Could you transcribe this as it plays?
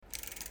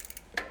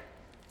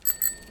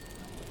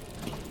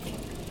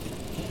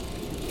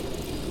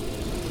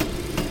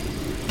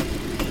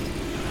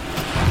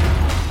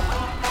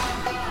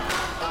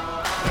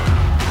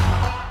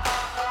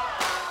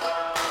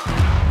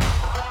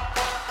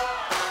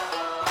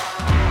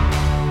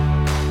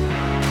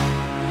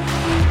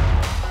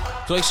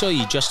Croeso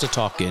I Just a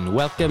Talking.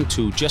 Welcome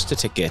to Just a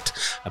Ticket,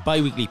 a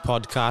bi-weekly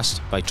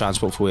podcast by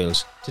Transport for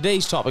Wales.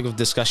 Today's topic of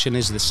discussion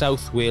is the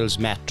South Wales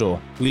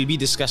Metro. We'll be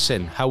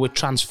discussing how we're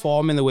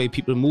transforming the way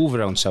people move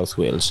around South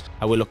Wales,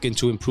 how we're looking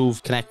to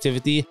improve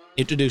connectivity,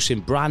 introducing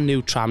brand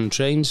new tram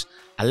trains,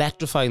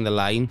 electrifying the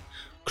line,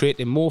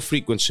 creating more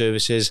frequent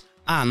services,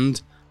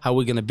 and how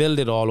we're going to build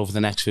it all over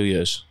the next few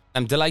years.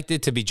 I'm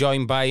delighted to be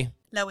joined by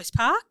Lois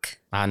Park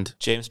and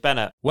James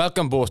Bennett.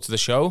 Welcome both to the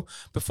show.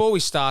 Before we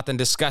start and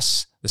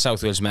discuss the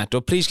South Wales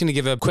Metro, please can you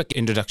give a quick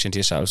introduction to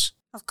yourselves?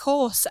 Of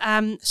course.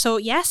 So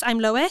yes, I'm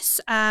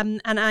Lois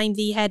and I'm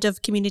the Head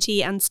of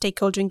Community and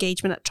Stakeholder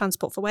Engagement at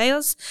Transport for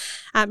Wales.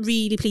 I'm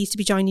really pleased to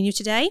be joining you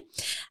today.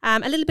 A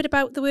little bit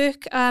about the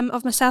work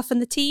of myself and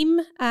the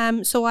team.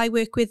 So I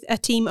work with a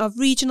team of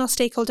regional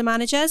stakeholder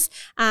managers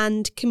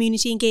and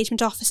community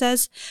engagement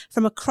officers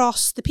from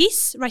across the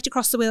piece, right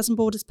across the Wales and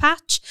Borders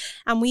patch.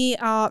 And we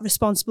are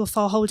responsible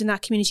for holding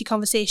that community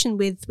conversation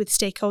with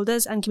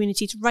stakeholders and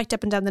communities right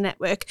up and down the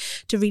network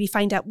to really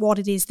find out what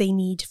it is they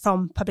need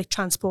from public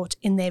transport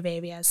in their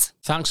areas.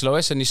 Thanks,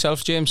 Lois. And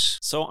yourself, James?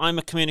 So I'm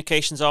a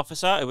communications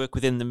officer. I work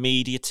within the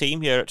media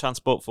team here at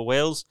Transport for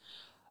Wales.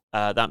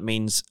 That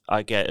means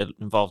I get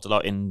involved a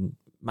lot in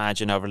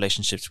managing our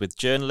relationships with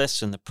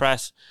journalists and the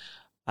press.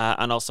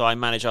 And also I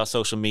manage our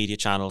social media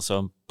channels. So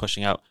I'm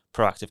pushing out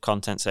proactive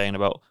content saying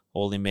about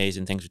all the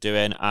amazing things we're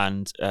doing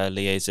and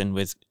liaising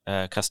with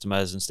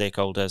customers and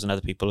stakeholders and other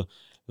people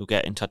who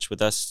get in touch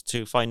with us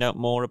to find out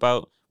more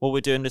about what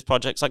we're doing with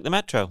projects like the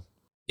Metro.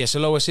 Yeah, so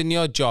Lois, in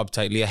your job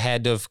title, you're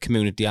Head of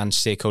Community and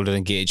Stakeholder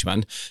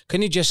Engagement.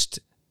 Can you just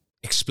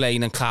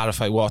explain and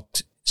clarify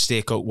what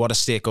a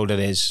stakeholder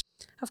is?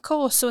 Of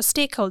course. So a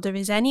stakeholder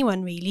is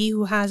anyone really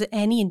who has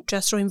any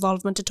interest or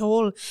involvement at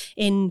all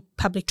in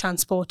public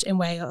transport in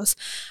Wales.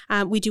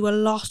 We do a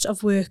lot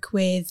of work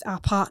with our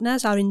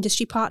partners, our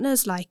industry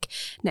partners like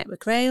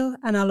Network Rail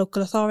and our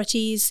local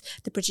authorities,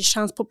 the British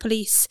Transport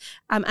Police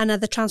and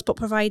other transport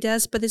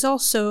providers. But there's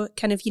also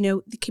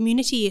the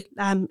community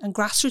and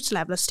grassroots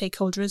level of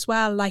stakeholder as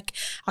well, like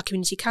our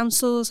community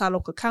councils, our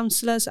local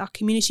councillors, our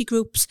community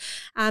groups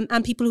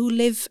and people who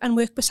live and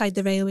work beside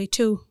the railway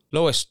too.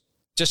 Lois,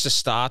 just to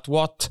start,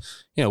 what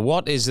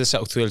is the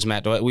South Wales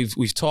Metro?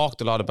 We've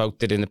talked a lot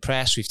about it in the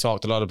press. We've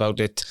talked a lot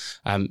about it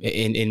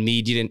in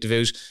media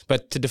interviews.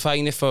 But to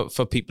define it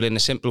for people in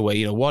a simple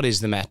way, what is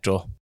the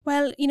Metro?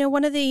 Well,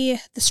 one of the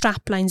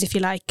strap lines, if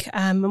you like,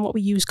 and what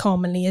we use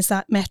commonly is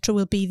that Metro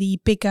will be the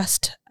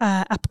biggest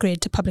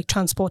upgrade to public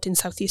transport in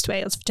South East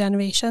Wales for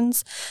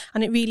generations.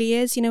 And it really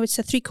is, it's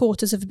a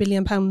 £750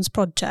 million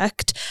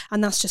project.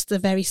 And that's just the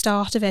very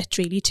start of it,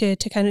 really, to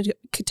kind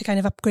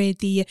of upgrade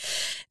the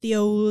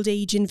old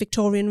aging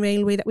Victorian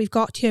railway that we've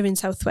got here in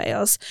South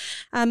Wales.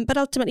 But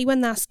ultimately,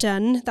 when that's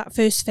done, that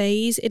first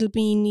phase, it'll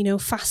mean,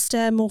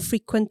 faster, more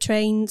frequent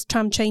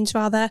tram trains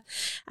rather.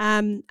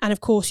 And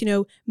of course,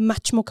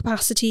 much more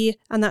capacity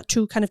and that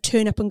true kind of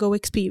turn up and go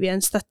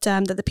experience that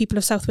the people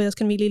of South Wales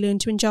can really learn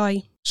to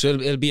enjoy. So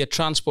it'll be a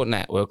transport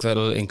network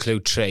that'll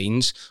include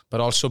trains, but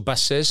also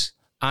buses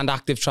and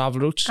active travel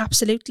routes?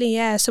 Absolutely,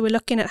 yeah. So we're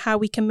looking at how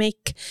we can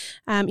make,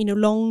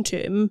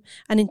 long-term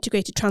an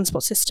integrated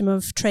transport system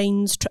of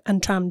trains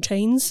and tram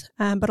trains,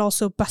 but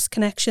also bus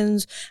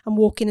connections and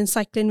walking and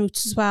cycling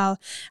routes as well,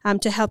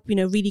 to help,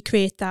 really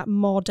create that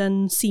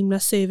modern,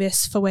 seamless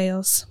service for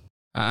Wales.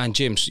 And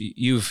James,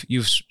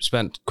 you've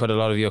spent quite a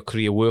lot of your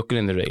career working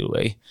in the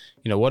railway.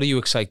 What are you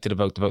excited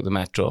about the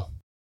Metro?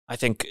 I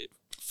think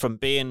from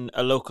being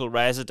a local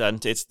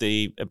resident, it's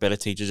the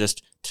ability to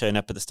just turn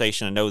up at the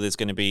station and know there's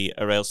going to be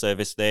a rail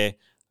service there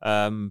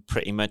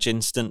pretty much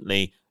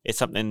instantly. It's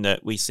something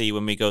that we see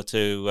when we go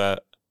to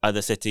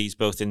other cities,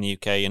 both in the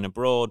UK and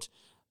abroad.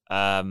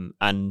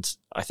 And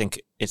I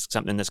think it's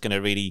something that's going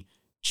to really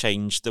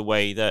change the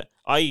way that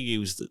I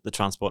use the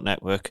transport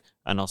network,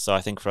 and also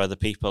I think for other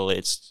people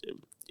it's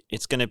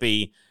going to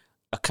be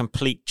a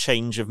complete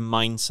change of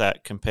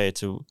mindset compared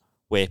to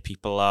where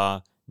people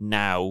are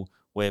now,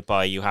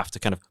 whereby you have to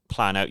kind of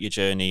plan out your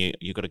journey.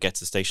 You've got to get to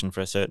the station for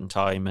a certain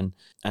time, and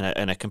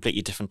a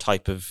completely different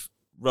type of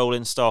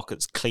rolling stock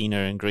that's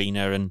cleaner and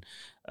greener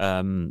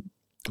and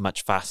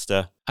much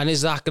faster. And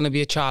is that going to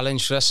be a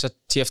challenge for us at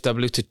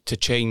TfW to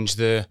change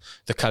the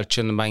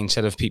culture and the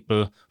mindset of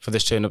people for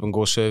this turn up and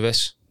go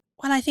service?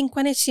 Well, I think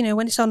when it's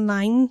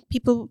online,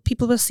 people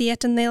will see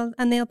it and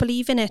they'll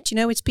believe in it.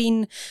 It's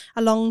been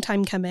a long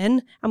time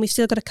coming, and we've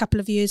still got a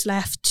couple of years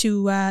left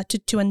to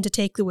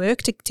undertake the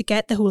work to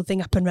get the whole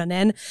thing up and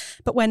running.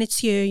 But when it's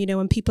here,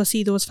 when people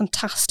see those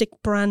fantastic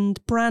brand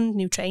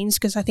new trains,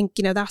 because I think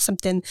that's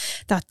something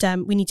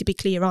that we need to be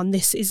clear on.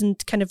 This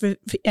isn't kind of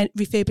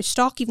refurbished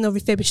stock, even though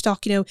refurbished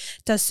stock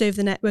does serve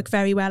the network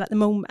very well at the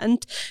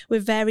moment. We're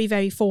very,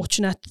 very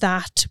fortunate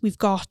that we've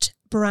got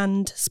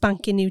brand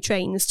spanking new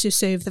trains to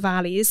serve the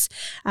valleys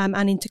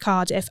and into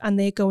Cardiff, and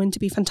they're going to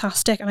be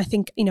fantastic. And I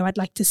think I'd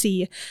like to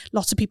see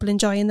lots of people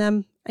enjoying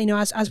them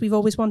as we've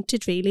always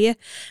wanted, really.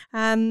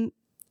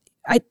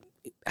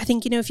 I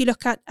think, if you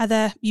look at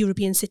other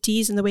European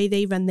cities and the way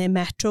they run their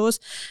metros,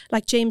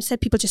 like James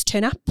said, people just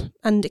turn up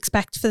and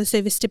expect for the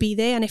service to be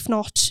there. And if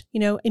not,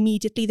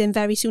 immediately, then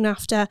very soon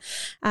after.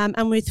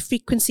 And with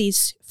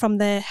frequencies from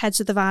the heads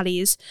of the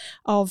valleys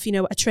of,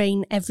 a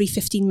train every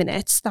 15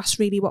 minutes, that's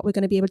really what we're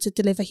going to be able to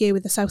deliver here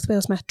with the South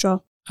Wales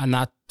Metro. And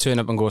that turn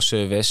up and go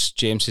service,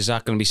 James, is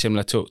that going to be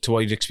similar to what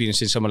you'd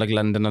experience in somewhere like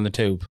London on the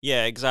tube?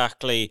 Yeah,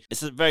 exactly.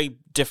 It's a very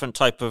different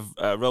type of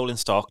rolling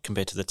stock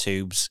compared to the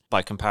tubes.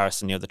 By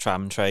comparison, the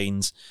tram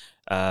trains,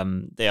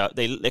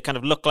 they kind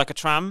of look like a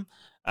tram,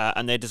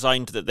 and they're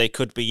designed that they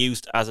could be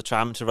used as a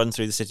tram to run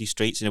through the city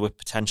streets, with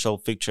potential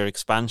future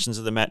expansions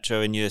of the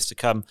metro in years to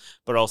come.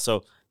 But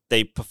also,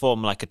 they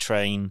perform like a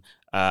train.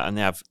 And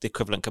they have the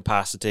equivalent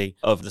capacity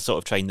of the sort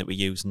of train that we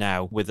use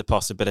now, with the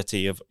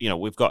possibility of,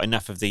 we've got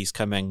enough of these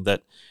coming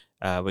that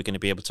we're going to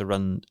be able to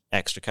run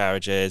extra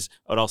carriages,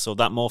 and also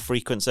that more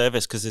frequent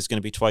service, because there's going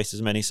to be twice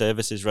as many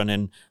services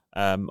running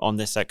on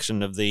this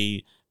section of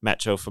the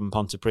metro from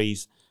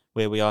Pontypridd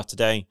where we are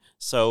today.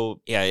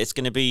 So yeah, it's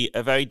going to be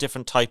a very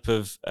different type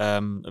of,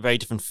 a very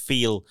different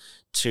feel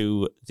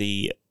to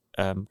the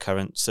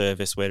current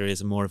service, where it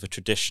is more of a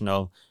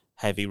traditional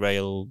heavy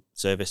rail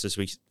service as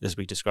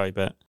we describe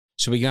it.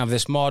 So we can have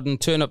this modern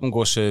turn up and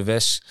go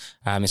service.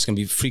 It's going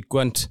to be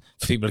frequent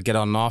for people to get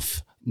on and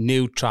off.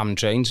 New tram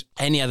trains.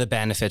 Any other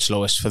benefits,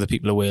 Lois, for the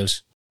people of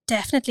Wales?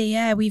 Definitely,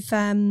 yeah. We've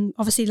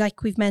obviously,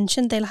 like we've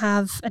mentioned, they'll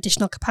have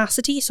additional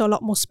capacity, so a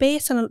lot more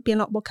space, and it'll be a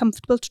lot more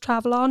comfortable to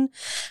travel on.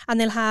 And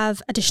they'll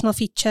have additional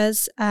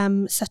features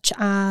such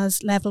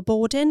as level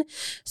boarding.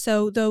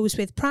 So those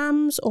with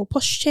prams or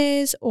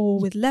pushchairs or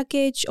with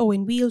luggage or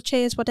in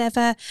wheelchairs,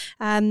 whatever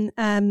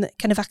kind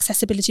of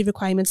accessibility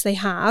requirements they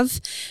have,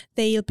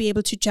 they'll be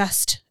able to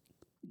just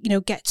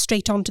get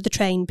straight onto the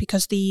train,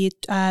 because the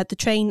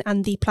train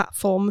and the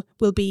platform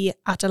will be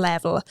at a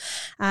level.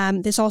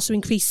 There's also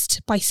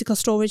increased bicycle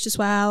storage as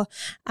well,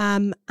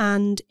 and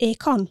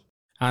aircon.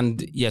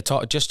 And yeah,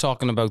 just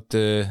talking about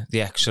the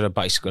extra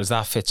bicycles,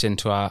 that fits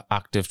into our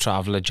active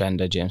travel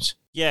agenda, James.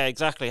 Yeah,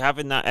 exactly.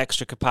 Having that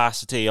extra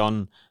capacity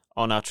on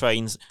our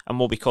trains and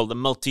what we call the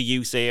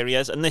multi-use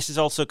areas, and this is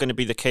also going to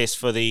be the case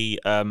for the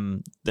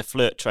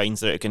flirt trains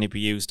that are going to be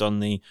used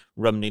on the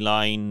Rumney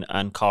line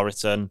and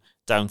Corriton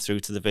down through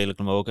to the Vale of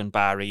Glamorgan,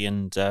 Barry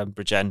and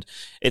Bridgend.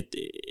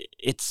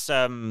 It's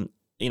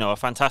a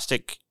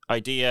fantastic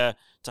idea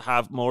to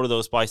have more of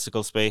those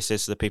bicycle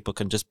spaces so that people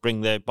can just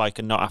bring their bike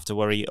and not have to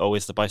worry,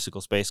 is the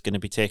bicycle space going to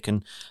be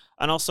taken?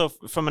 And also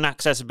from an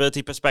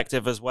accessibility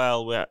perspective as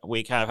well, where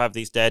we kind of have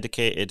these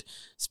dedicated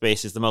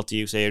spaces, the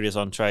multi-use areas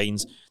on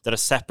trains that are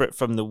separate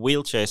from the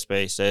wheelchair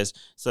spaces,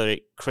 so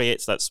it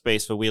creates that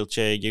space for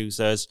wheelchair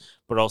users,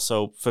 but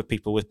also for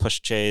people with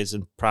pushchairs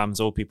and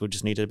prams, or people who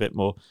just need a bit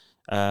more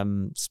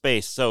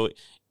space. So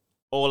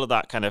all of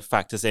that kind of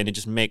factors in. It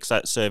just makes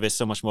that service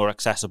so much more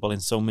accessible in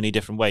so many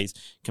different ways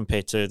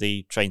compared to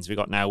the trains we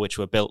got now, which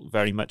were built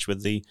very much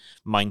with the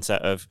mindset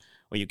of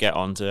where you get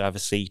on to have a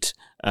seat.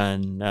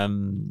 And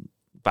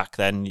back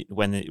then,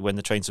 when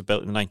the trains were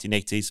built in the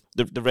 1980s,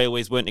 the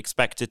railways weren't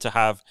expected to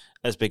have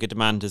as big a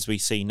demand as we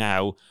see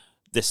now.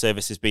 This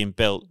service is being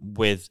built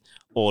with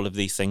all of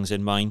these things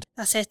in mind.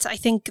 That's it. I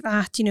think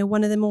that,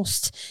 one of the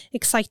most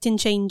exciting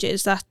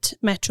changes that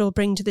Metro will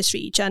bring to this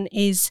region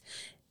is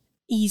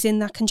easing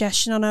that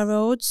congestion on our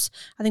roads.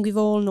 I think we've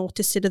all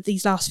noticed it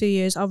these last few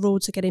years. Our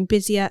roads are getting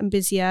busier and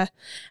busier.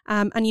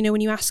 And, when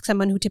you ask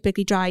someone who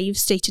typically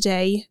drives day to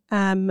day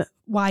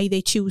why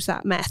they choose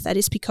that method,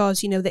 it's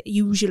because, that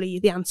usually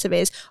the answer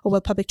is,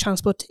 public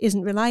transport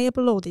isn't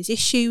reliable, or there's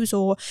issues,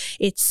 or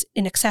it's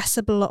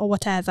inaccessible, or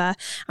whatever.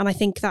 And I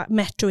think that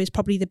Metro is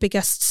probably the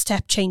biggest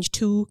step change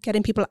to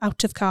getting people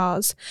out of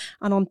cars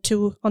and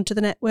onto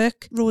the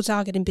network. Roads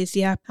are getting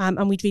busier,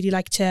 and we'd really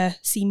like to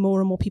see more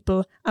and more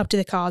people out of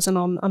their cars and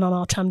on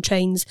our tram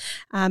trains.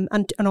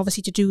 And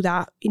obviously to do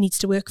that, it needs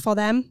to work for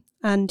them.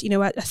 And,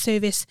 a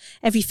service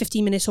every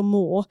 15 minutes or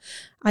more,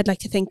 I'd like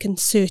to think can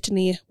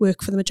certainly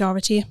work for the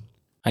majority.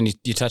 And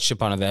you touched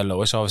upon it there,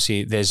 Lois.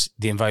 Obviously, there's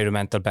the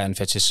environmental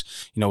benefits.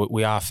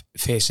 We are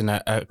facing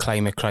a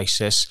climate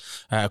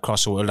crisis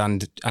across the world,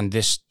 and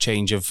this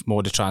change of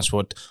mode of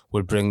transport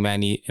will bring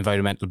many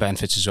environmental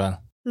benefits as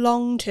well.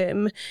 Long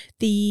term,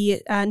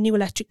 the new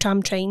electric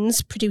tram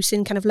trains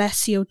producing kind of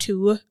less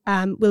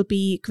CO2 will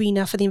be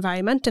greener for the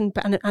environment and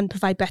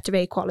provide better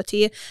air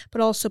quality,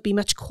 but also be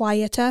much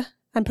quieter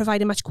and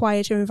provide a much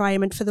quieter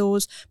environment for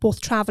those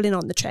both travelling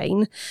on the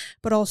train,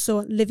 but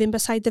also living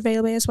beside the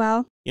railway as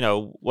well.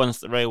 Once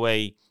the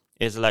railway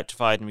is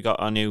electrified and we got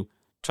our new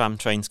tram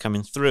trains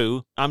coming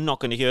through, I'm not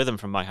going to hear them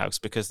from my house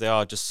because they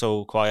are just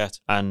so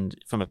quiet. And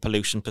from a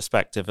pollution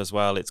perspective as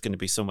well, it's going to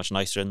be so much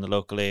nicer in the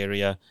local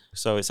area.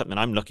 So it's something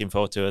I'm looking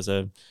forward to as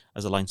a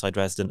Lineside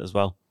resident as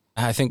well.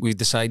 I think we've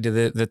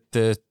decided that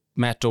the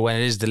Metro, when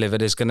it is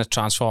delivered, is going to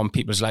transform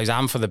people's lives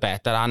and for the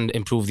better and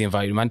improve the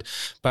environment.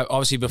 But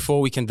obviously,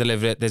 before we can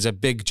deliver it, there's a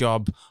big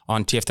job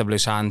on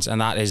TfW's hands, and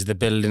that is the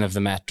building of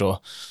the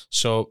Metro.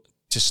 So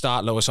to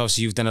start, Lois,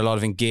 obviously you've done a lot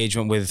of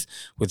engagement with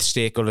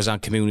stakeholders and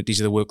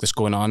communities of the work that's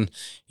going on.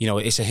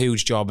 It's a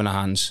huge job in our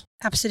hands.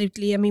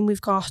 Absolutely. I mean,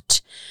 we've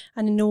got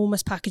an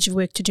enormous package of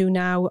work to do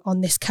now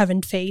on this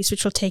current phase,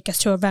 which will take us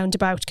to around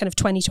about kind of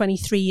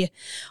 2023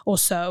 or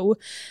so.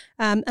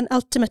 And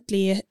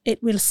ultimately,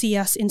 it will see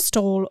us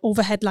install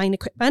overhead line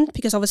equipment,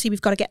 because obviously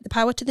we've got to get the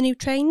power to the new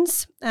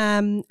trains,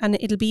 and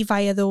it'll be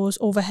via those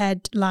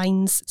overhead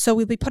lines. So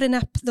we'll be putting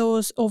up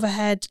those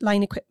overhead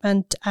line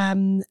equipment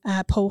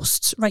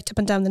posts right up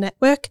and down the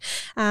network,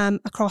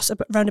 across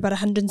around about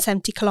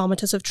 170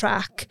 kilometres of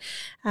track.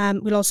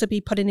 We'll also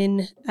be putting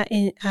in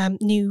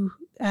new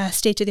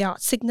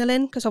state-of-the-art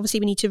signalling, because obviously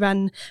we need to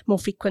run more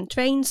frequent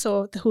trains,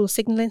 so the whole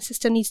signalling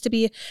system needs to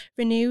be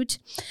renewed.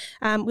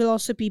 We'll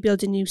also be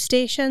building new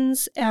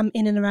stations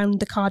in and around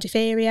the Cardiff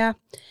area.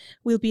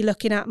 We'll be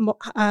looking at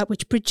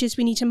which bridges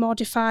we need to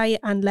modify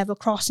and level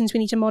crossings we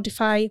need to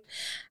modify.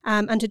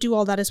 And to do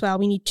all that as well,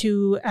 we need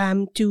to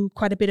do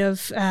quite a bit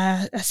of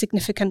a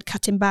significant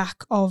cutting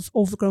back of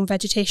overgrown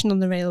vegetation on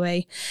the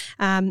railway.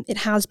 It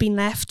has been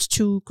left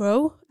to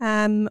grow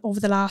over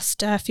the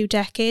last few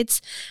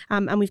decades,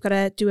 and we've got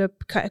to do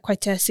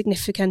quite a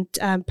significant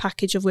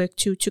package of work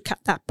to cut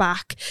that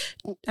back,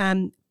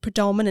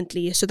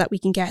 predominantly so that we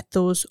can get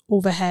those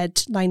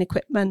overhead line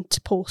equipment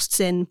posts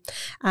in,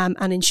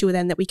 and ensure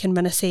then that we can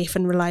run a safe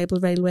and reliable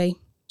railway.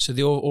 So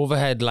the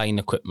overhead line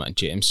equipment,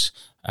 James,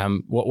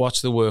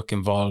 what's the work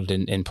involved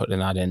in putting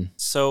that in?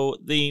 So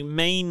the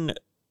main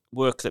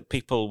work that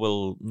people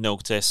will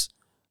notice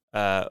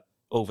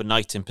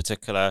overnight in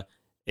particular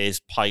is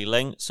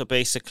piling. So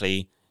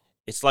basically,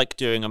 it's like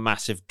doing a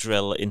massive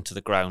drill into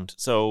the ground.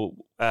 So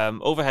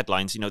overhead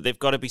lines, they've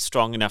got to be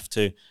strong enough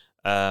to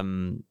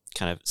kind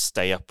of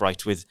stay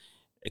upright with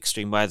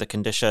extreme weather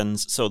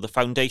conditions. So the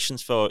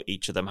foundations for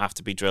each of them have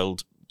to be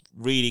drilled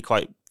really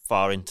quite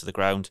far into the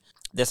ground.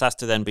 This has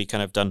to then be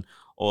kind of done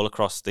all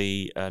across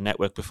the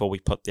network before we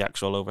put the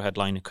actual overhead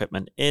line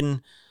equipment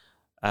in.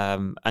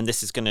 And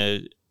this is going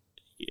to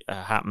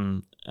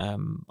happen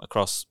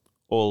across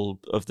all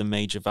of the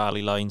major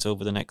valley lines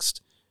over the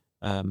next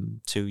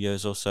 2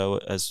 years or so,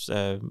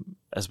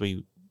 as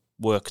we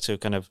work to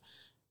kind of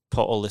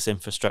put all this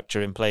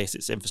infrastructure in place.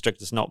 It's infrastructure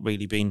that's not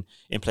really been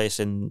in place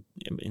in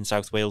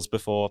South Wales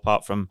before,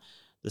 apart from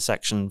the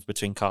section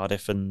between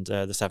Cardiff and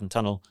the Severn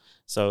Tunnel.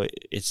 So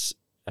it's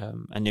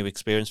a new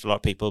experience for a lot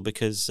of people,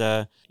 because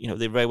the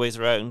railways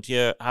around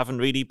here haven't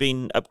really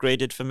been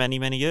upgraded for many,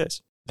 many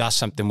years. That's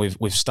something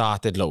we've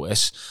started,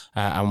 Lois,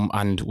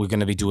 and we're going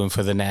to be doing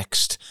for the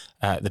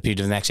period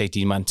of the next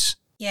 18 months.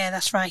 Yeah,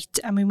 that's right.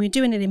 I mean, we're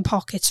doing it in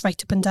pockets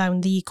right up and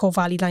down the Core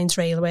Valley Lines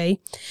Railway.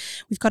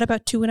 We've got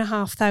about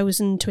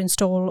 2,500 to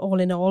install all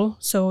in all.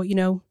 So,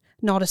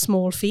 not a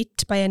small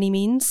feat by any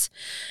means.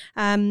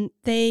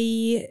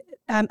 They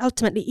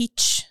ultimately,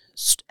 each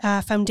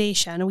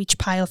foundation, or each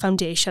pile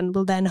foundation,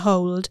 will then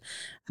hold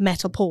a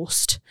metal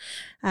post.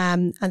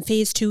 And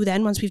phase 2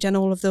 then, once we've done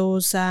all of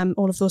those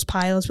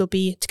piles, will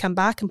be to come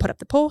back and put up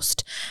the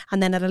post.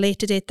 And then at a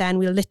later date then,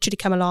 we'll literally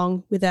come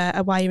along with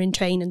a wiring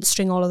train and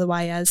string all of the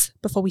wires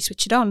before we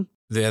switch it on.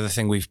 The other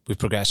thing we've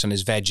progressed on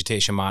is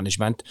vegetation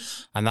management,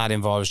 and that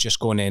involves just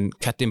going in,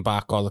 cutting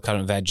back all the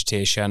current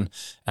vegetation,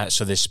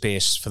 so there's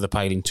space for the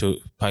piling to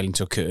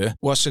occur.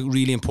 What's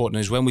really important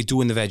is when we're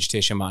doing the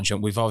vegetation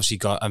management, we've obviously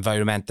got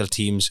environmental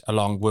teams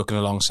working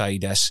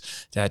alongside us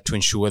to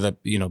ensure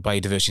that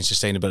biodiversity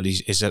and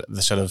sustainability is at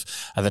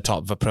the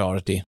top of a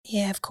priority.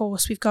 Yeah, of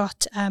course. We've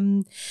got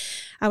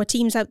our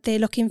teams out there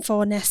looking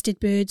for nesting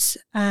birds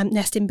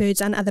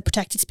and other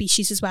protected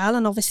species as well.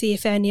 And obviously,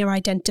 if any are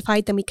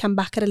identified, then we come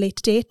back at a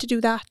later date to do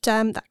that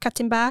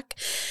cutting back.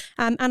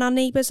 And our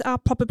neighbours are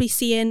probably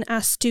seeing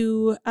us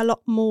do a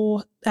lot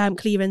more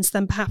clearance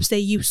than perhaps they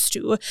used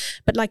to.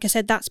 But like I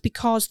said, that's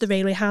because the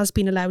railway has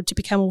been allowed to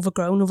become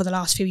overgrown over the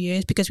last few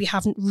years, because we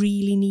haven't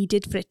really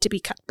needed for it to be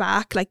cut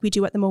back like we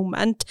do at the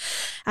moment.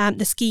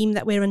 The scheme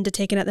that we're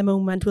undertaking at the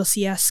moment will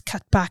see us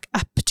cut back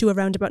up to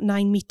around about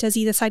 9 metres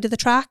either side of the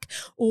track,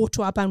 or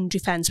to our boundary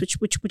fence,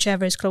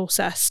 whichever is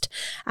closest.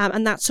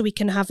 And that's so we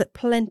can have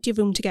plenty of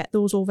room to get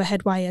those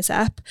overhead wires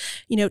up.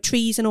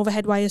 Trees and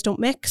overhead wires don't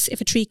mix.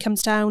 If a tree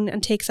comes down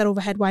and takes that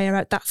overhead wire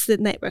out, that's the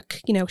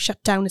network,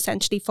 shut down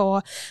essentially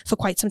for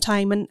quite some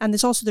time. And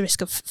there's also the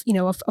risk of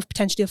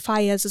potentially of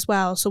fires as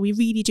well. So we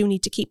really do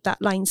need to keep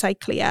that line side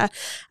clear.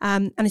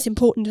 And it's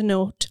important to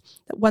note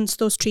that once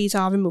those trees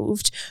are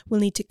removed,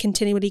 we'll need to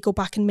continually go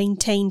back and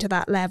maintain to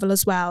that level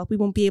as well. We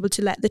won't be able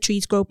to let the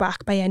trees grow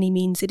back by any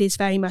means. It is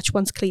very much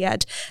once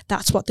cleared,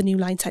 that's what the new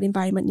line side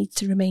environment needs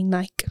to remain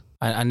like.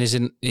 And is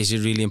it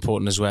really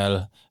important as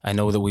well? I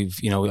know that we've,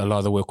 a lot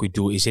of the work we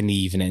do is in the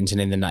evenings and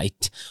in the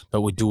night,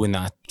 but we're doing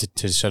that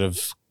to sort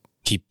of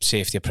keep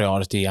safety a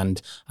priority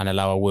and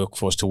allow our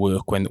workforce to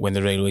work when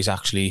the railway is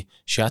actually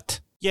shut.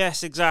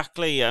 Yes,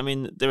 exactly. I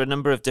mean, there are a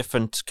number of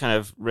different kind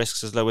of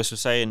risks, as Lois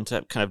was saying,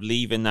 to kind of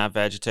leaving that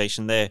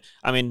vegetation there.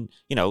 I mean,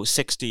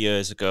 60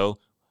 years ago,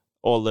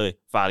 all the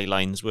valley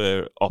lines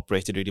were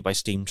operated really by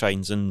steam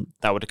trains, and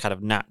that would have kind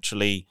of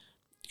naturally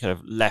kind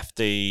of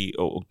left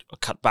or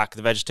cut back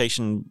the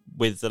vegetation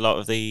with a lot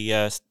of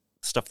the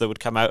stuff that would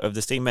come out of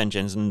the steam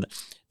engines. And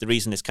the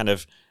reason it's kind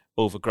of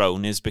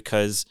overgrown is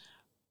because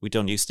we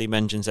don't use steam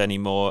engines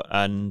anymore,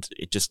 and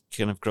it just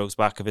kind of grows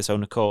back of its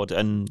own accord.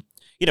 And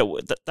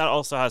that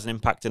also has an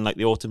impact in like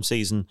the autumn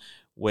season,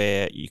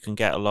 where you can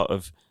get a lot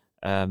of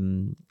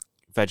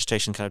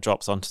vegetation kind of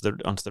drops onto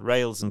the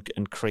rails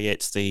and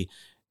creates the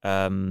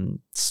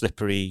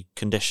slippery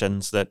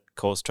conditions that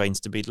cause trains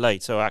to be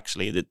delayed. So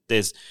actually,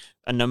 there's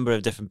a number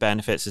of different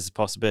benefits. There's a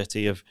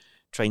possibility of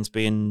trains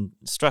being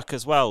struck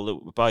as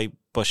well by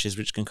bushes,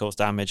 which can cause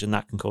damage, and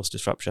that can cause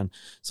disruption.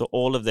 So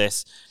all of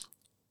this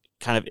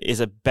kind of is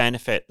a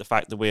benefit, the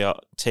fact that we are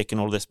taking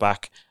all this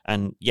back.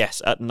 And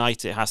yes, at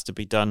night it has to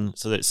be done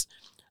so that it's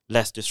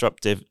less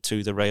disruptive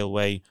to the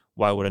railway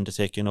while we're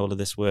undertaking all of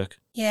this work.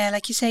 Yeah,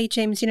 like you say,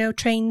 James,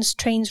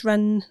 trains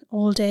run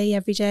all day,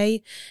 every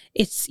day.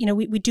 It's,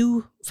 we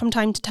do from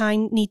time to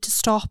time need to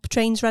stop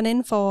trains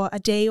running for a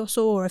day or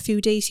so, or a few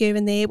days here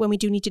and there, when we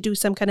do need to do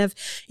some kind of,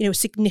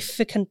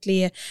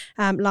 significantly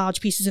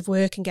large pieces of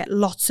work and get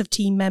lots of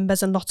team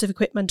members and lots of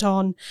equipment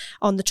on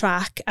the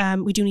track.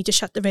 We do need to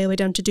shut the railway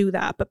down to do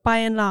that. But by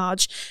and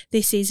large,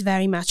 this is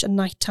very much a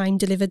nighttime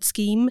delivered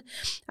scheme.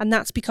 And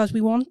that's because we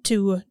want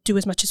to do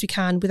as much as we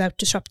can without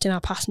disrupting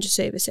our passenger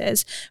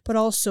services. But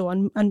also,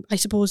 and I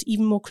suppose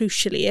even more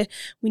crucially,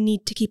 we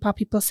need to keep our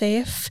people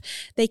safe.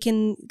 They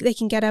can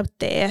get out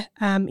there,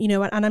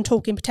 and I'm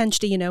talking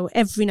potentially,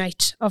 every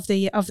night of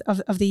the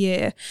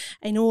year,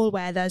 in all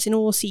weathers, in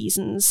all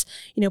seasons,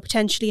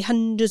 potentially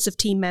hundreds of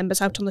team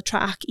members out on the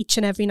track each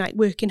and every night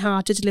working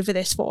hard to deliver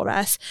this for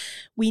us.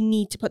 We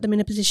need to put them in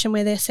a position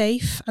where they're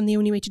safe, and the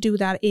only way to do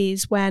that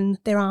is when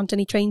there aren't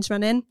any trains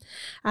running,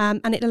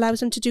 and it allows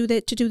them to do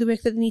the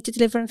work that they need to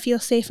deliver and feel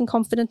safe and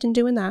confident in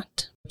doing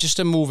that. Just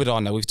to move it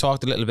on now, we've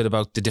talked a little bit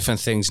about the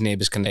different things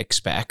neighbours can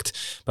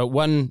expect, but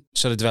one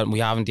sort of development we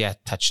haven't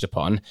yet touched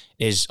upon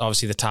is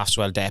obviously the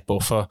Taftswell depot.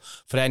 For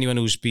anyone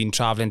who's been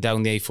travelling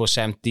down the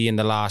A470 in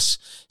the last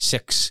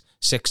 6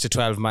 to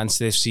 12 months,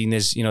 they've seen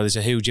there's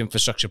a huge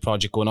infrastructure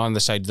project going on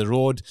the side of the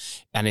road,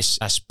 and it's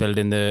us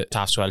building the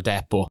Taftswell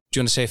depot. Do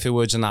you want to say a few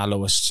words on that,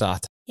 Lois, to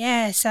start?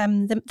 Yes,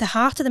 the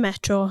heart of the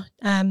metro,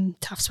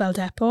 Taftswell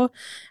depot,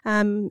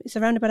 is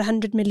around about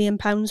 £100 million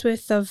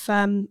worth of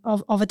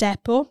a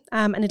depot,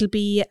 and it'll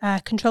be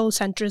a control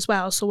centre as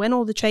well. So when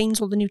all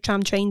the new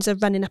tram trains are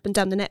running up and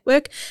down the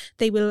network,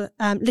 they will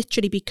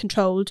literally be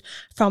controlled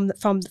from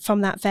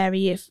that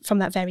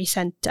very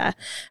centre.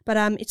 But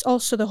it's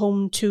also the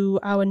home to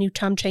our new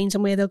tram trains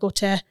and where they'll go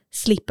to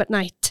sleep at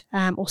night,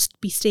 or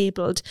be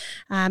stabled,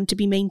 to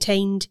be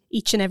maintained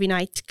each and every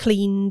night,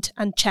 cleaned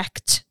and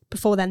checked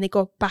before then they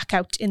go back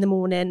out in the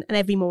morning and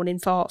every morning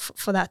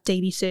for that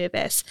daily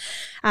service.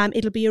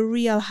 It'll be a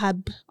real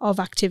hub of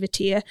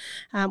activity.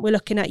 We're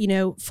looking at,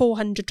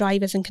 400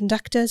 drivers and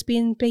conductors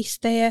being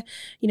based there,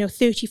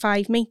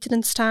 35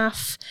 maintenance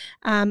staff,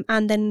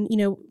 and then,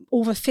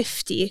 over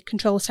 50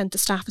 control centre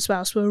staff as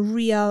well. So a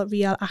real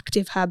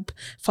active hub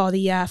for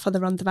the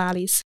Rhondda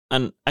Valleys.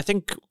 And I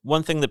think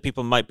one thing that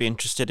people might be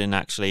interested in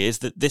actually is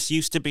that this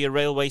used to be a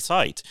railway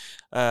site.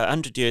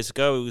 100 years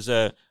ago, it was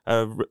a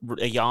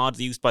yard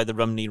used by the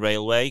Rhymney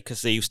Railway,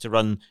 because they used to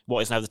run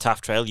what is now the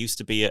Taff Trail, used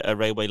to be a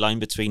railway line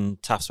between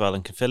Taftswell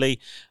and Caerphilly.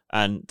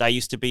 And that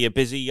used to be a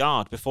busy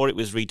yard before it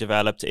was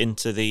redeveloped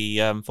into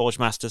the Forge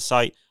Masters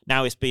site.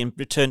 Now it's being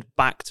returned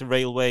back to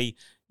railway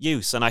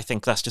use. And I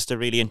think that's just a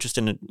really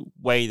interesting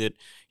way that,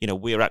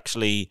 we're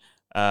actually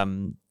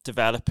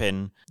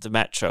developing the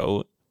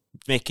metro,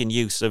 making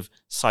use of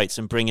sites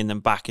and bringing them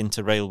back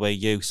into railway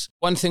use.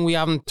 One thing we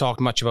haven't talked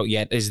much about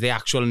yet is the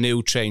actual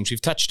new trains. We've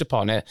touched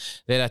upon it.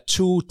 There are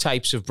two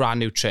types of brand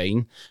new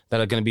train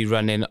that are going to be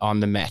running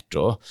on the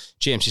metro.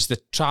 James, it's the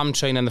tram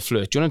train and the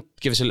flirt. Do you want to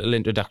give us a little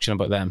introduction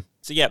about them?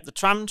 So yeah, the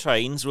tram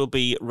trains will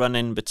be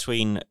running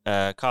between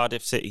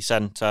Cardiff city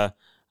centre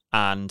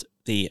and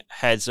the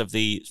heads of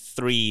the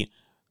three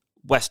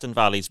western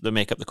valleys that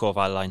make up the core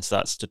valley line. So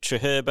that's to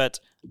Treherbert,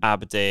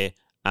 Aberdare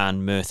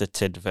and Merthyr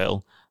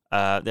Tydfil.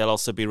 They'll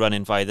also be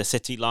running via the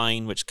City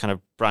Line, which kind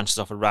of branches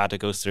off of Rada,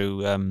 goes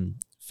through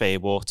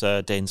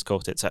Fairwater,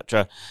 Danescourt,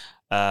 etc.,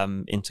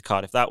 into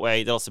Cardiff that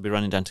way. They'll also be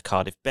running down to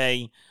Cardiff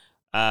Bay.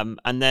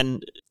 And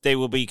then they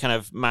will be kind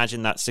of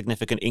managing that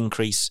significant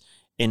increase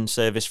in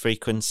service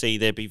frequency.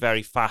 They'll be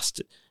very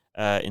fast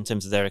in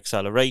terms of their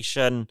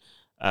acceleration,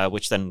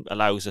 which then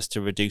allows us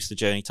to reduce the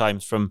journey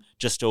times from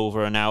just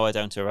over an hour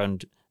down to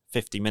around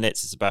 50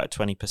 minutes. It's about a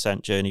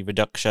 20% journey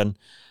reduction.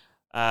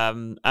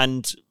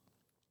 And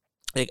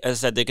as I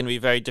said, they're going to be a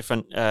very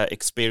different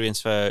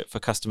experience for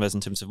customers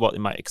in terms of what they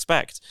might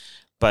expect.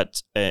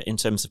 But in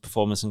terms of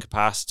performance and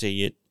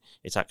capacity,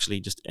 it's actually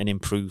just an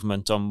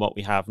improvement on what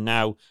we have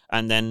now.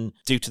 And then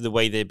due to the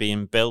way they're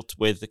being built,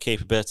 with the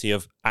capability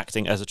of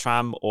acting as a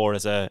tram or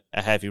as a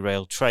heavy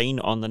rail train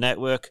on the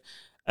network,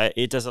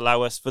 It does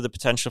allow us for the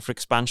potential for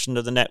expansion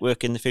of the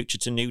network in the future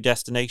to new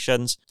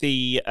destinations.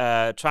 The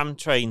tram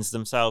trains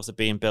themselves are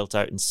being built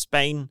out in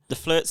Spain. The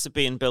flirts are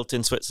being built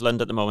in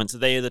Switzerland at the moment. So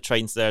they are the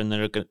trains there, and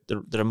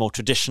there are more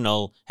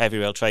traditional heavy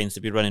rail trains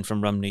to be running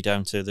from Rumney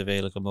down to the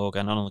Vale of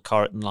Glamorgan and on the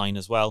Corriton line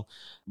as well.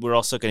 We're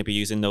also going to be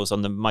using those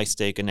on the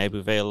Maesteg and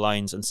Ebbw Vale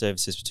lines and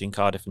services between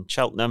Cardiff and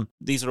Cheltenham.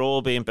 These are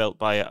all being built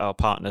by our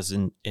partners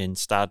in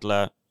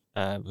Stadler,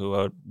 who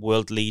are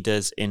world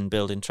leaders in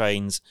building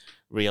trains,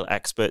 real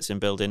experts in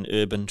building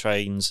urban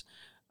trains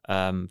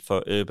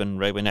for urban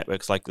railway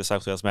networks like the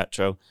South Wales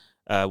Metro,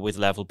 with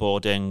level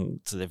boarding,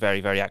 so they're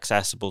very, very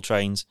accessible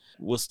trains.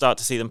 We'll start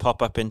to see them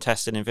pop up in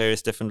testing in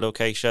various different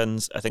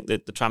locations. I think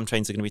that the tram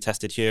trains are going to be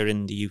tested here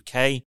in the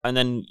UK, and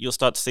then you'll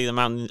start to see them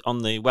out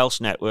on the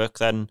Welsh network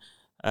then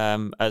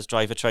as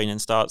driver training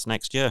starts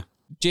next year.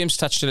 James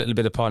touched a little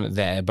bit upon it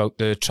there about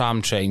the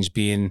tram trains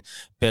being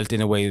built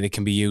in a way that they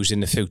can be used in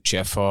the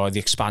future for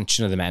the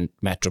expansion of the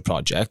Metro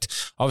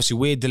project. Obviously,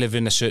 we're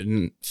delivering a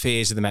certain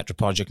phase of the Metro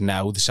project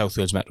now, the South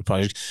Wales Metro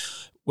project.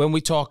 When we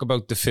talk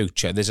about the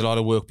future, there's a lot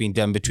of work being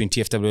done between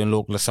TfW and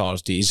local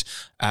authorities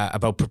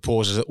about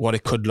proposals of what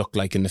it could look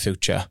like in the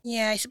future.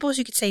 Yeah, I suppose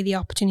you could say the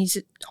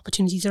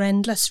opportunities are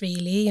endless,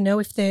 really. You know,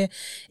 if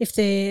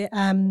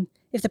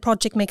the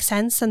project makes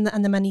sense and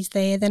the money's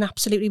there, then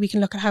absolutely we can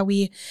look at how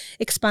we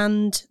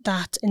expand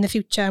that in the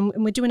future.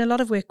 And we're doing a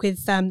lot of work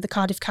with the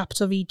Cardiff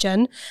Capital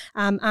Region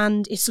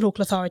and its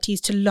local authorities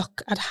to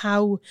look at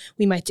how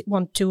we might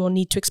want to or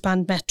need to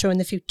expand Metro in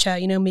the future.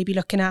 You know, maybe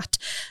looking at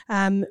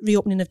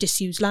reopening of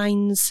disused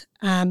lines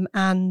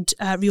and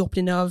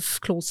reopening of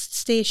closed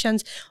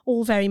stations,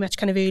 all very much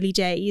kind of early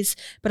days.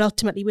 But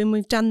ultimately, when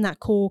we've done that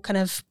core kind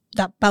of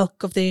that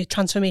bulk of the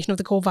transformation of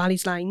the core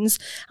valleys lines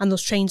and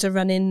those trains are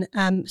running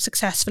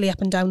successfully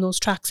up and down those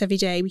tracks every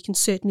day, we can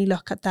certainly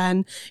look at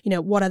then, you know,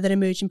 what other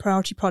emerging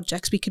priority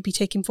projects we could be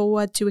taking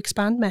forward to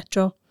expand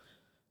Metro.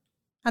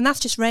 And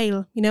that's just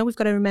rail. You know, we've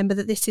got to remember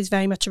that this is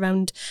very much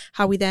around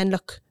how we then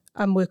look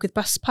and work with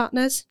bus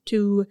partners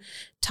to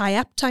tie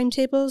up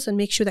timetables and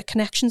make sure that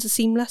connections are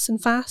seamless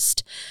and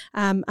fast,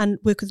 and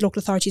work with local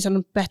authorities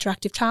on better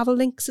active travel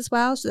links as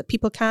well, so that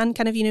people can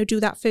kind of, you know, do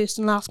that first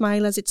and last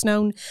mile, as it's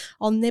known,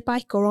 on their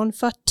bike or on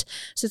foot.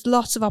 So there's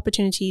lots of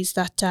opportunities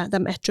that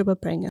Metro will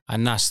bring.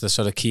 And that's the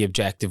sort of key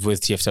objective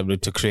with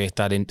TfW, to create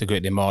that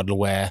integrated model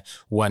where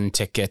one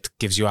ticket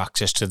gives you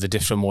access to the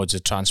different modes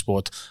of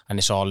transport and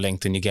it's all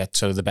linked, and you get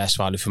sort of the best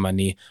value for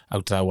money out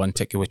of that one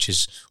ticket, which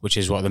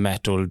is what the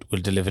Metro will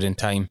deliver in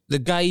time. The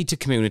guide to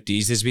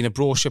communities, there's been a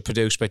brochure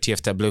produced by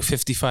TfW.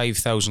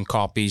 55,000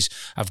 copies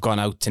have gone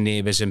out to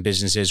neighbours and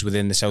businesses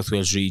within the South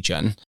Wales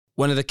region.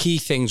 One of the key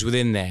things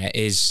within there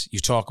is you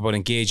talk about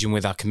engaging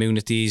with our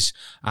communities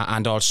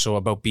and also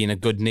about being a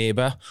good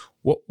neighbour.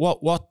 What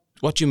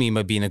do you mean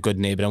by being a good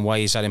neighbour, and why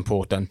is that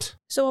important?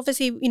 So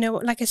obviously, you know,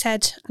 like I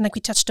said, and like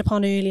we touched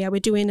upon earlier, we're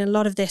doing a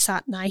lot of this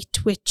at night,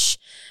 which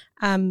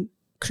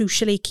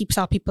crucially keeps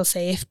our people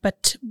safe.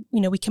 But,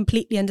 you know, we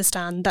completely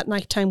understand that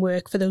nighttime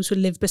work for those who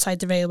live beside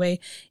the railway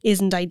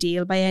isn't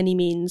ideal by any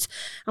means.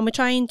 And we're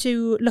trying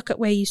to look at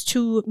ways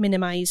to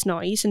minimise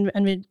noise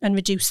and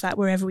reduce that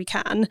wherever we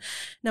can.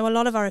 Now, a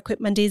lot of our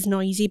equipment is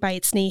noisy by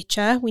its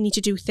nature. We need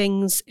to do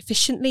things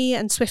efficiently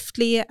and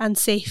swiftly and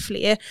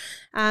safely.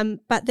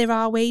 But there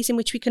are ways in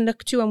which we can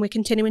look to, and we're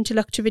continuing to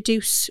look to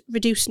reduce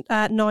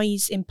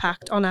noise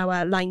impact on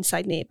our line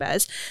side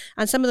neighbours.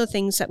 And some of the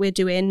things that we're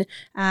doing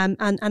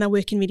and are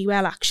working really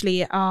well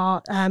actually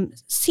are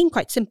seem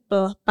quite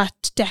simple,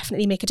 but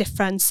definitely make a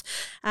difference.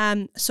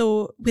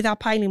 So with our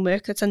piling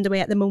work that's underway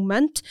at the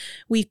moment,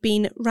 we've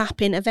been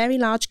wrapping a very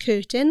large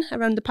curtain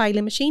around the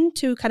piling machine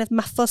to kind of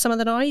muffle some of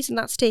the noise, and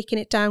that's taken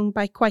it down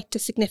by quite a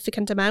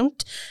significant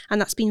amount,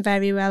 and that's been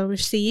very well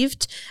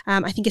received.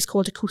 I think it's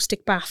called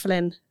acoustic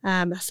baffling.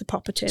 That's the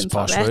proper term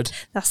for it.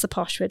 That's the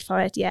posh word for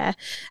it, yeah.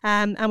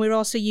 And we're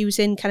also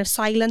using kind of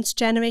silence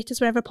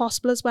generators wherever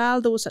possible as well,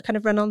 those that kind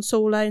of run on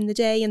solar in the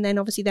day, and then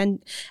obviously then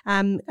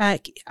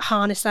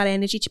harness that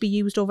energy to be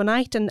used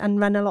overnight and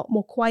run a lot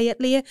more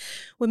quietly.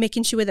 We're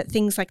making sure that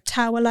things like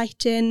tower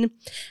lighting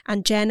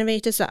and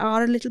generators that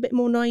are a little bit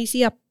more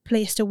noisy are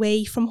placed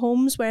away from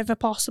homes wherever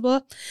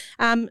possible.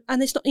 And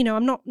it's not, you know,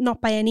 I'm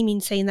not by any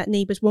means saying that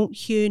neighbours won't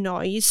hear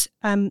noise.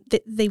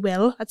 They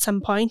will at some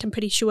point. I'm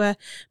pretty sure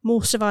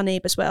most of our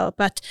neighbours will.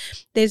 But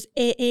there's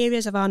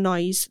areas of our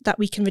noise that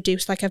we can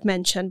reduce, like I've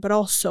mentioned, but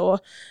also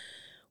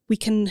we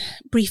can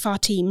brief our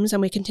teams,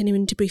 and we're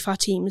continuing to brief our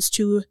teams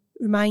to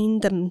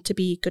remind them to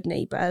be good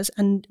neighbours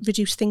and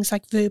reduce things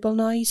like verbal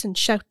noise and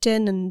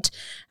shouting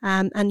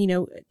and you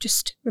know,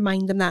 just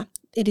remind them that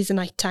it is a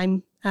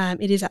nighttime.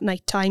 It is at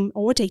night time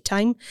or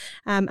daytime,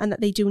 and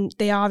that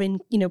they are in,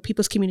 you know,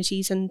 people's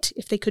communities, and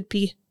if they could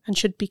be and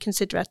should be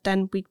considerate,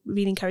 then we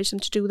really encourage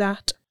them to do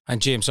that. And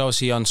James,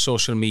 obviously on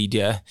social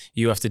media,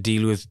 you have to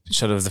deal with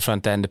sort of the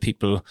front end of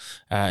people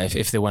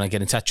if they want to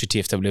get in touch with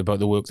TfW about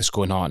the work that's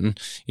going on.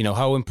 You know,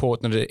 how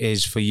important it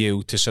is for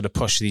you to sort of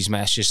push these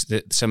messages,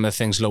 that some of the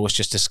things Lois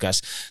just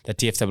discussed, that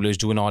TfW is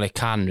doing all it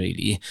can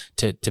really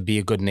to be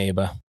a good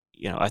neighbour.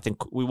 You know, I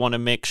think we want to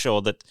make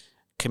sure that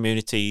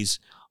communities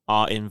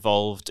are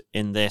involved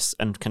in this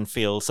and can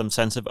feel some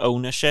sense of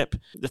ownership.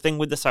 The thing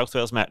with the South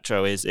Wales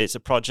Metro is it's a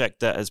project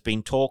that has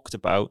been talked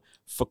about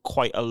for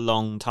quite a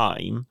long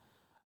time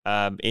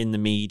in the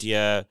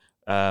media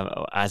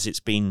as it's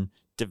been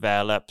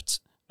developed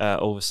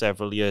over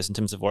several years in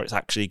terms of what it's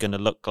actually going to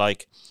look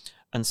like.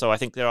 And so I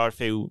think there have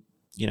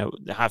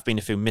been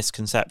a few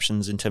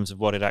misconceptions in terms of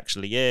what it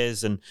actually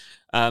is. And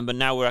but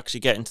now we're actually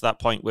getting to that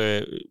point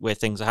where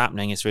things are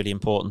happening. It's really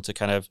important to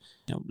kind of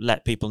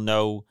let people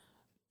know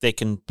they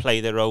can play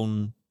their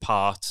own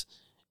part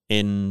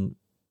in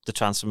the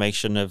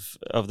transformation of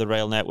the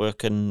rail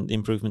network and the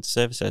improvement of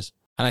services.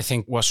 And I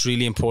think what's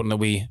really important that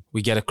we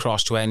get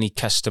across to any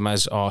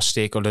customers or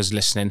stakeholders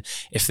listening,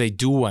 if they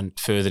do want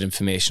further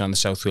information on the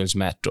South Wales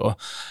Metro,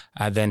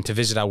 then to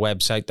visit our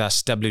website.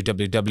 That's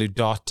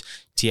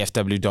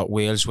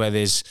www.tfw.wales, where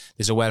there's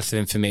a wealth of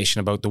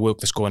information about the work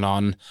that's going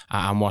on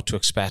and what to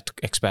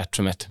expect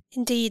from it.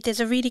 Indeed,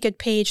 there's a really good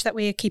page that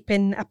we're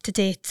keeping up to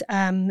date.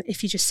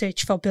 If you just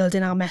search for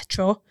Building Our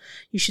Metro,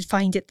 you should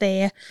find it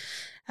there.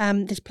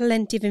 There's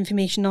plenty of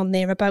information on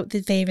there about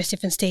the various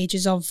different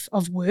stages of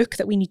work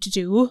that we need to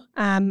do,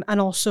 and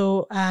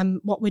also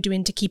what we're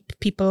doing to keep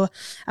people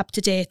up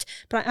to date.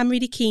 But I'm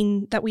really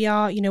keen that we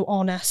are,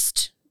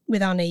 honest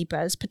with our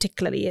neighbours,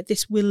 particularly.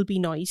 This will be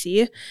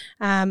noisy,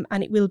 and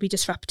it will be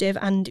disruptive.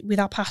 And with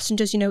our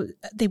passengers,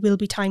 there will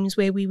be times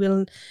where we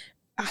will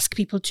ask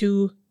people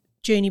to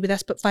journey with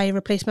us but via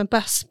replacement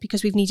bus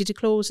because we've needed to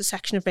close a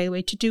section of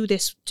railway to do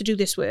this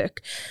work.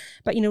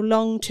 But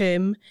long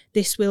term,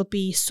 this will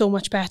be so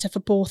much better for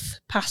both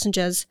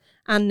passengers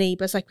and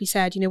neighbours. Like we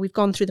said, we've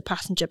gone through the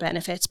passenger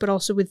benefits, but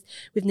also with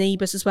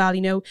neighbours as well.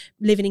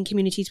 Living in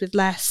communities with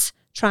less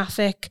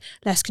traffic,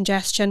 less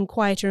congestion,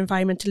 quieter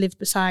environment to live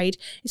beside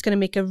is going to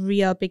make a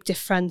real big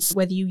difference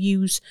whether you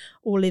use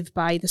or live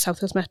by the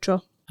South Wales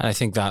Metro. And I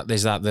think that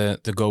there's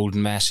the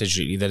golden message,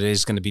 really, that it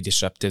is going to be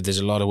disruptive. There's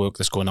a lot of work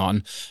that's going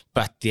on,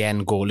 but the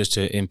end goal is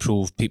to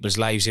improve people's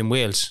lives in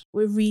Wales.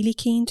 We're really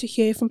keen to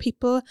hear from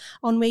people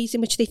on ways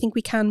in which they think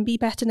we can be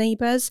better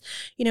neighbours.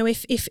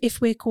 If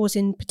we're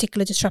causing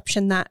particular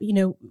disruption that,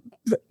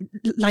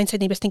 line-side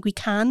neighbours think we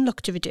can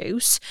look to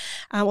reduce,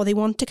 or they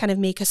want to kind of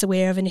make us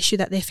aware of an issue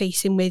that they're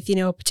facing with,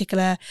 a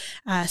particular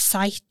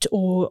site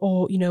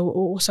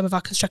or some of our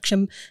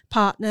construction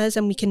partners,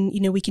 and we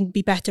can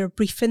be better at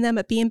briefing them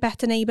at being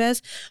better neighbours,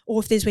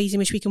 or if there's ways in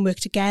which we can work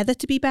together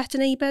to be better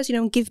neighbours,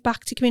 and give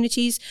back to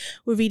communities.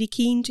 We're really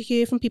keen to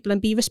hear from people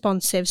and be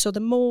responsive. So the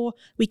more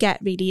we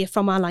get really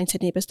from our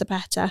line-side neighbours, the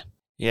better.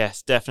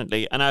 Yes,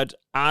 definitely. And I'd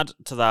add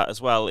to that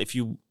as well, if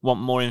you want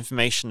more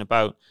information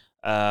about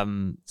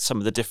some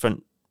of the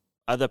different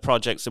other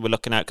projects that we're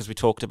looking at, because we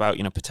talked about,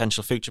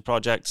 potential future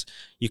projects,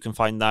 you can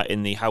find that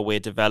in the How We're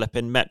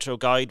Developing Metro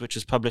Guide, which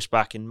was published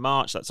back in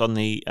March. That's on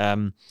the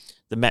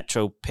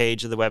Metro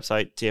page of the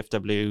website,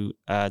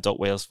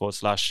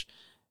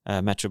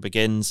 tfw.wales/Metro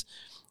Begins.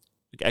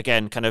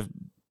 Again, kind of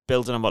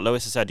building on what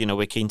Lois has said,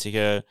 we're keen to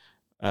hear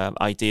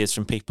ideas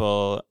from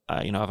people.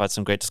 I've had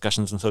some great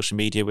discussions on social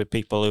media with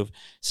people who've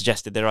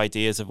suggested their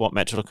ideas of what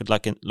Metro could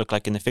look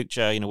like in the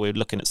future. We're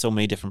looking at so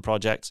many different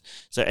projects.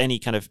 So any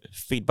kind of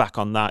feedback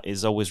on that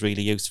is always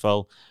really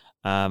useful.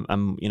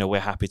 And we're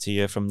happy to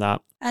hear from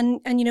that. And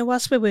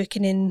whilst we're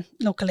working in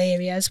local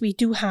areas, we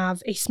do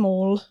have a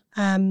small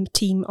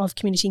team of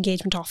community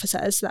engagement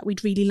officers that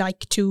we'd really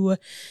like to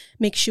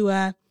make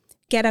sure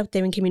get out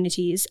there in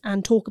communities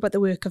and talk about the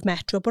work of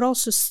Metro, but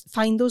also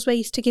find those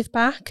ways to give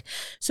back.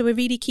 So we're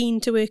really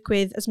keen to work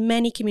with as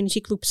many community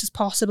groups as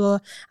possible,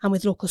 and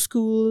with local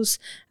schools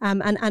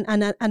and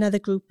other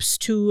groups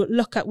to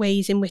look at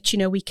ways in which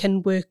we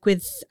can work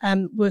with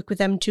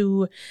them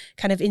to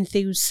kind of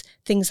enthuse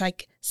things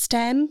like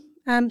STEM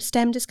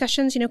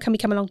discussions. Can we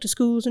come along to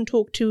schools and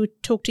talk to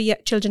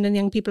children and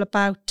young people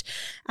about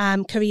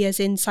careers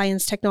in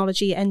science,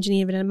 technology,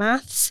 engineering and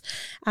maths.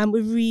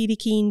 We're really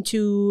keen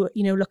to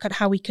look at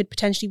how we could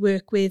potentially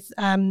work with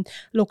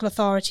local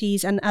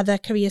authorities and other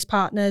careers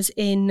partners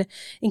in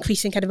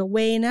increasing kind of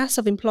awareness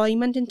of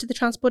employment into the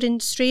transport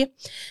industry.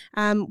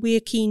 We're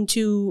keen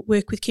to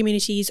work with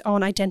communities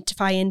on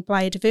identifying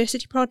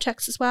biodiversity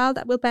projects as well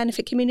that will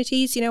benefit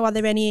communities. Are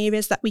there any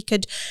areas that we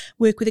could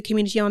work with a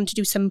community on to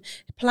do some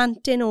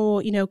planting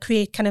or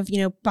create kind of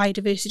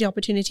biodiversity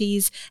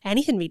opportunities,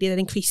 anything really that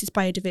increases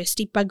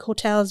biodiversity, bug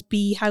hotels,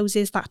 bee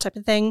houses, that type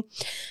of thing.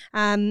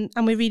 And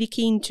we're really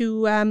keen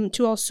to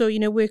also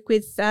work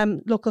with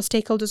local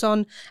stakeholders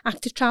on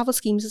active travel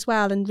schemes as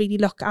well, and really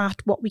look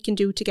at what we can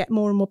do to get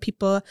more and more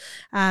people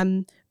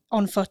on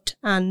foot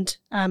and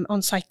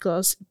on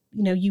cycles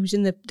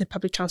using the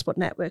public transport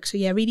network. So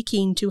yeah, really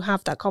keen to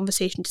have that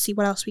conversation to see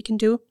what else we can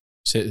do.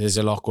 So there's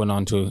a lot going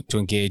on to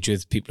engage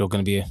with people who are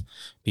going to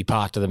be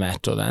part of the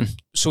Metro then.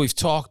 So we've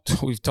talked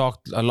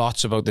a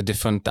lot about the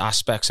different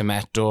aspects of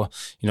Metro,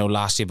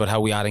 last year, about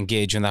how we are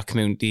engaging our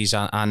communities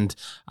and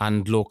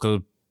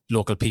local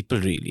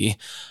people really.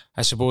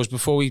 I suppose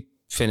before we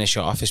finish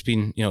off, it's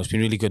been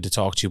really good to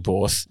talk to you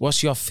both.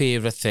 What's your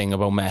favourite thing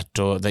about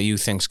Metro that you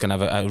think is going to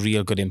have a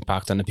real good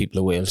impact on the people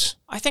of Wales?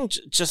 I think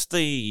just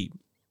the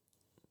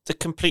the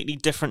completely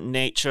different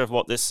nature of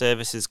what this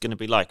service is going to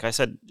be like. I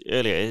said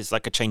earlier, it's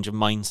like a change of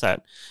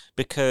mindset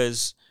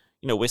because,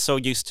 we're so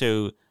used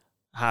to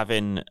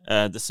having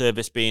the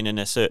service being in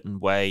a certain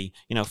way.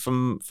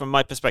 From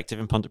my perspective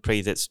in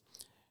Pontypridd, it's,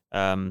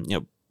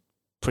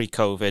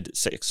 pre-COVID,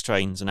 6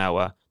 trains an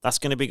hour. That's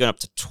going to be going up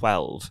to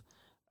 12.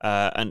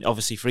 And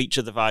obviously for each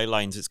of the Vi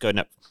lines, it's going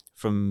up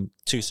from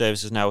 2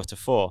 services an hour to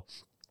 4.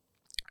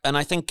 And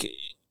I think,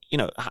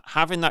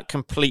 having that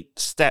complete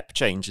step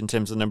change in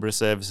terms of the number of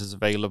services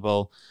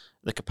available,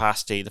 the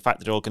capacity, the fact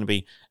that they're all going to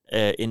be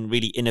in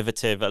really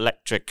innovative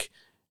electric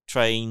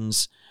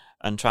trains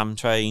and tram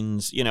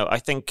trains, I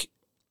think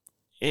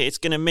it's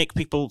going to make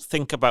people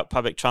think about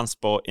public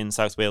transport in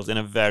South Wales in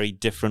a very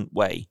different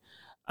way.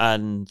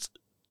 And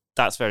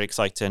that's very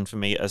exciting for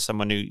me as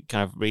someone who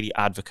kind of really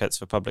advocates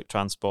for public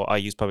transport. I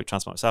use public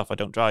transport myself. I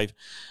don't drive.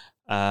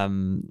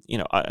 And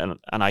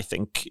I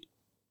think,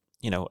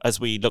 as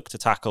we look to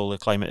tackle the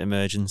climate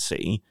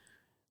emergency,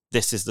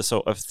 this is the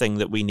sort of thing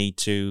that we need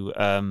to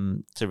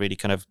really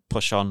kind of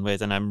push on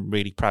with. And I'm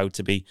really proud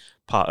to be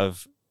part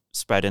of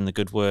spreading the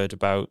good word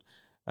about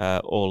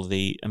all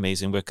the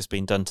amazing work that's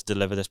been done to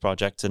deliver this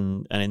project,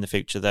 and in the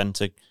future then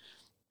to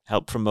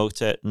help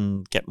promote it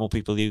and get more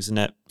people using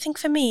it. I think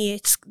for me,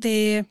 it's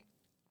the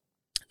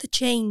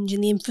change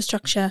in the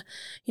infrastructure,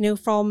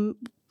 from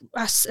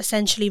us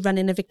essentially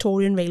running a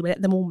Victorian railway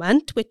at the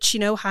moment, which,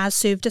 has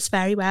served us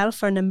very well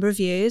for a number of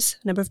years,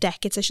 a number of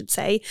decades, I should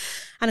say.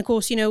 And of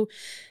course, the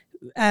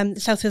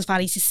South Wales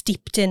Valleys is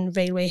steeped in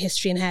railway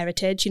history and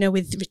heritage,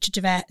 with Richard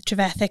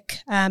Trevithick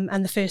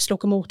and the first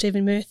locomotive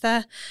in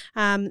Mae'r.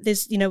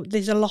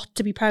 There's a lot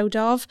to be proud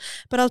of.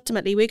 But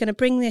ultimately, we're going to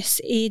bring this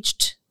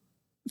aged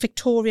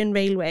Victorian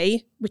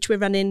railway, which we've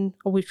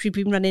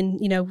been running,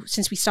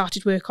 since we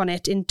started work on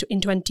it in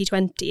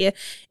 2020,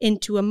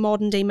 into a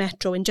modern day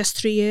metro in just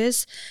 3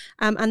 years.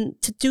 And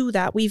to do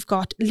that, we've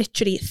got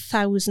literally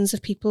thousands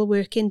of people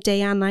working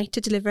day and night to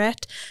deliver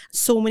it.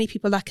 So many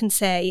people that can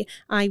say,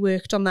 I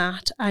worked on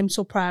that. I'm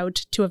so proud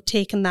to have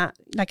taken that,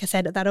 like I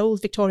said, that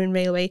old Victorian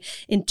railway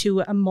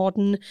into a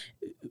modern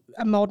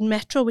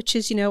metro, which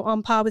is,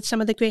 on par with some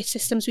of the great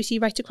systems we see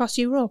right across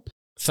Europe.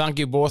 Thank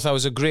you both. That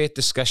was a great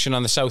discussion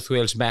on the South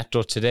Wales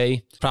Metro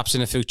today. Perhaps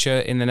in the future,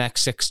 in the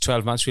next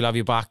 6-12 months, we'll have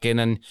you back in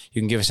and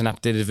you can give us an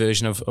updated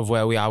version of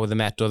where we are with the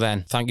Metro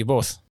then. Thank you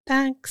both.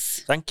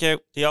 Thanks. Thank you.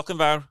 Diolch yn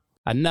fawr.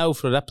 And now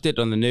for an update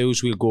on the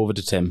news, we'll go over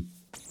to Tim.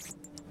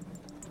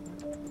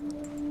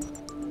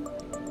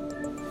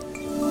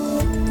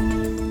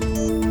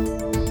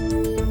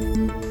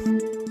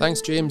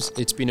 Thanks, James.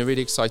 It's been a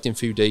really exciting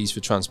few days for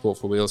Transport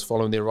for Wales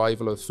following the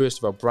arrival of the first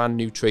of our brand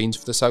new trains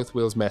for the South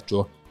Wales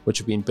Metro, which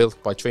have been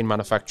built by train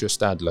manufacturer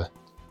Stadler.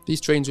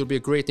 These trains will be a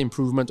great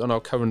improvement on our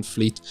current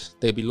fleet.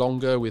 They'll be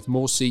longer with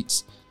more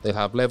seats, they'll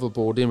have level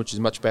boarding, which is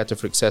much better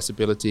for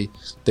accessibility,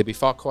 they'll be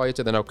far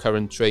quieter than our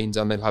current trains,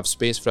 and they'll have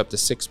space for up to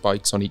 6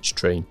 bikes on each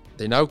train.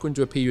 They now go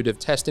into a period of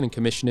testing and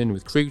commissioning,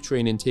 with crew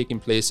training taking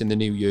place in the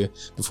new year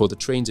before the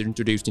trains are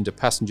introduced into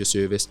passenger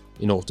service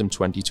in autumn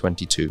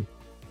 2022.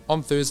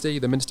 On Thursday,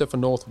 the Minister for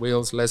North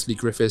Wales, Lesley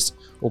Griffiths,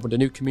 opened a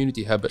new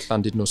community hub at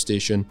Llandudno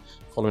Station,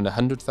 following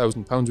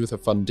 £100,000 worth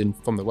of funding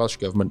from the Welsh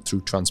Government through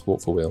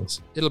Transport for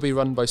Wales. It'll be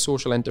run by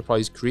social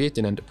enterprise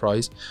Creating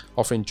Enterprise,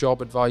 offering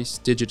job advice,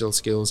 digital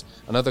skills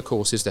and other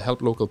courses to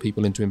help local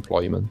people into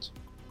employment.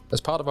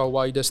 As part of our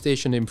wider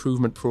station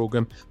improvement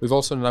programme, we've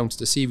also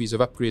announced a series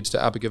of upgrades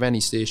to Abergavenny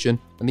Station,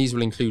 and these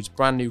will include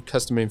brand new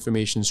customer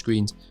information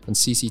screens and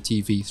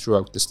CCTV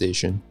throughout the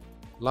station.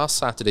 Last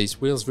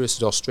Saturday's Wales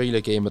vs Australia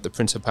game at the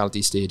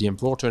Principality Stadium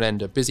brought to an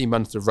end a busy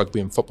month of rugby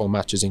and football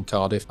matches in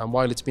Cardiff, and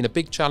while it's been a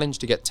big challenge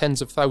to get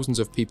tens of thousands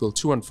of people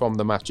to and from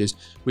the matches,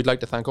 we'd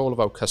like to thank all of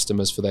our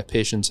customers for their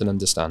patience and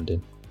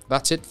understanding.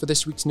 That's it for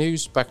this week's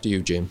news. Back to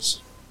you,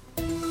 James.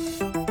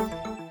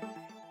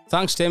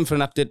 Thanks, Tim, for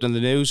an update on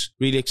the news.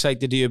 Really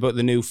excited to hear about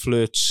the new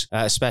flirts,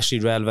 especially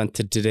relevant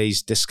to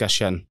today's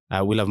discussion.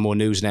 We'll have more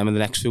news on them in the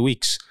next few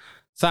weeks.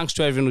 Thanks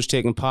to everyone who's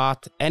taken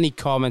part. Any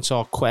comments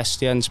or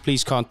questions,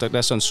 please contact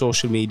us on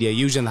social media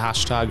using the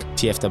hashtag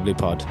TfW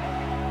Pod.